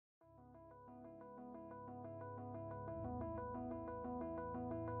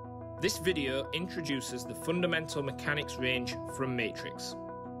This video introduces the fundamental mechanics range from Matrix.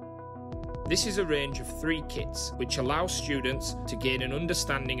 This is a range of 3 kits which allows students to gain an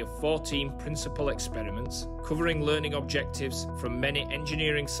understanding of 14 principal experiments covering learning objectives from many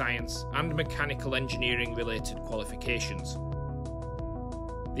engineering science and mechanical engineering related qualifications.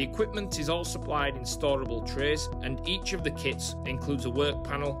 The equipment is all supplied in storable trays, and each of the kits includes a work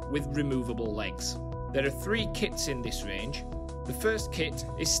panel with removable legs. There are 3 kits in this range. The first kit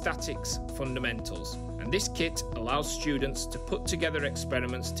is Statics Fundamentals, and this kit allows students to put together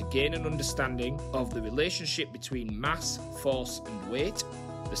experiments to gain an understanding of the relationship between mass, force and weight,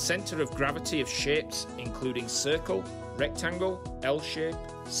 the centre of gravity of shapes including circle, rectangle, L-shape,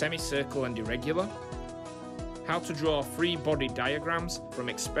 semicircle and irregular, how to draw free body diagrams from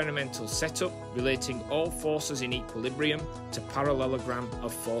experimental setup relating all forces in equilibrium to parallelogram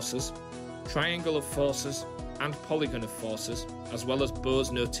of forces, triangle of forces and polygon of forces, as well as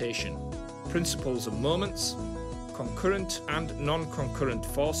Bose notation, principles of moments, concurrent and non-concurrent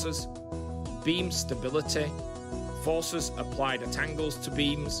forces, beam stability, forces applied at angles to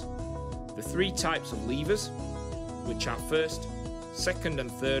beams, the 3 types of levers, which are first, second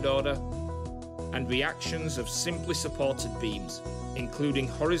and third order, and reactions of simply supported beams, including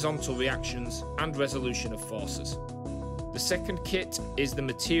horizontal reactions and resolution of forces. The second kit is the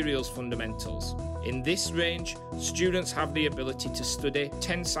Materials Fundamentals. In this range, students have the ability to study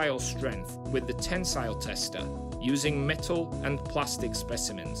tensile strength with the tensile tester using metal and plastic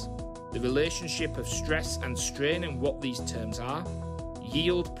specimens, the relationship of stress and strain and what these terms are,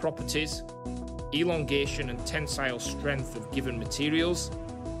 yield properties, elongation and tensile strength of given materials,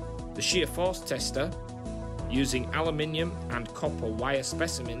 the shear force tester using aluminium and copper wire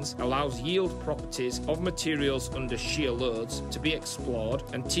specimens allows yield properties of materials under shear loads to be explored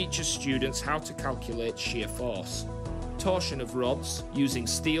and teaches students how to calculate shear force. Torsion of rods using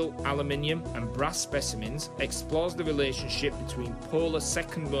steel, aluminium and brass specimens explores the relationship between polar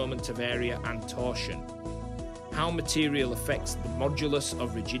second moment of area and torsion, how material affects the modulus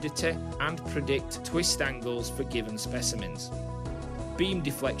of rigidity, and predict twist angles for given specimens. Beam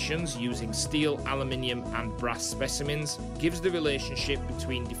deflections using steel, aluminium and brass specimens gives the relationship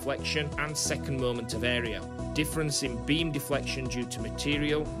between deflection and second moment of area, difference in beam deflection due to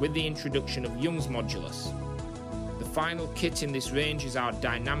material with the introduction of Young's modulus. The final kit in this range is our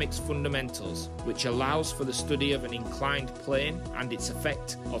Dynamics Fundamentals, which allows for the study of an inclined plane and its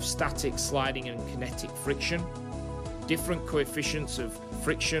effect of static, sliding and kinetic friction. Different coefficients of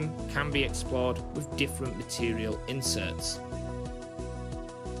friction can be explored with different material inserts.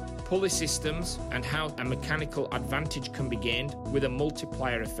 Pulley systems and how a mechanical advantage can be gained with a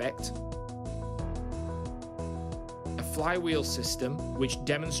multiplier effect. A flywheel system which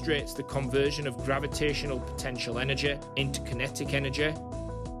demonstrates the conversion of gravitational potential energy into kinetic energy.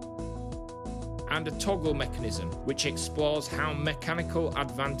 And a toggle mechanism which explores how mechanical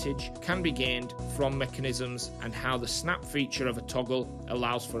advantage can be gained from mechanisms and how the snap feature of a toggle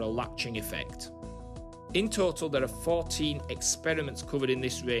allows for a latching effect. In total, there are 14 experiments covered in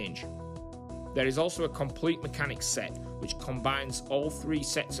this range. There is also a complete mechanics set, which combines all 3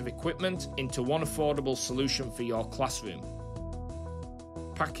 sets of equipment into one affordable solution for your classroom.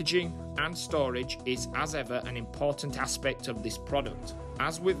 Packaging and storage is, as ever, an important aspect of this product.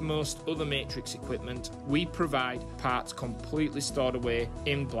 As with most other Matrix equipment, we provide parts completely stored away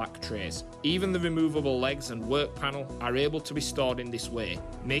in black trays. Even the removable legs and work panel are able to be stored in this way,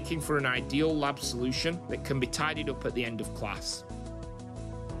 making for an ideal lab solution that can be tidied up at the end of class.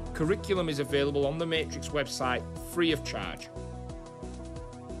 Curriculum is available on the Matrix website free of charge.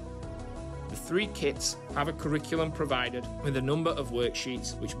 The 3 kits have a curriculum provided with a number of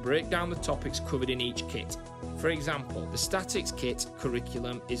worksheets which break down the topics covered in each kit. For example, the Statics kit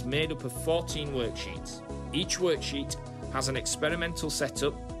curriculum is made up of 14 worksheets. Each worksheet has an experimental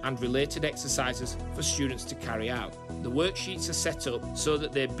setup and related exercises for students to carry out. The worksheets are set up so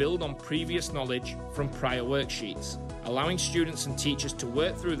that they build on previous knowledge from prior worksheets, allowing students and teachers to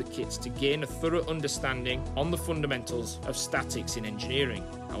work through the kits to gain a thorough understanding on the fundamentals of statics in engineering.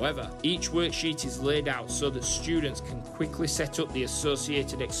 However, each worksheet is laid out so that students can quickly set up the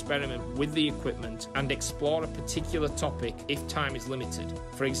associated experiment with the equipment and explore a particular topic if time is limited.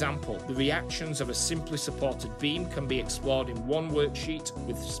 For example, the reactions of a simply supported beam can be explored in one worksheet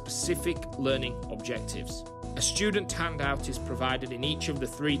with specific learning objectives. A student handout is provided in each of the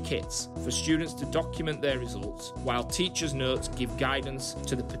 3 kits for students to document their results, while teachers' notes give guidance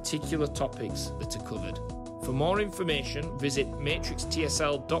to the particular topics that are covered. For more information, visit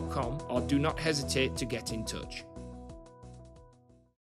matrixtsl.com or do not hesitate to get in touch.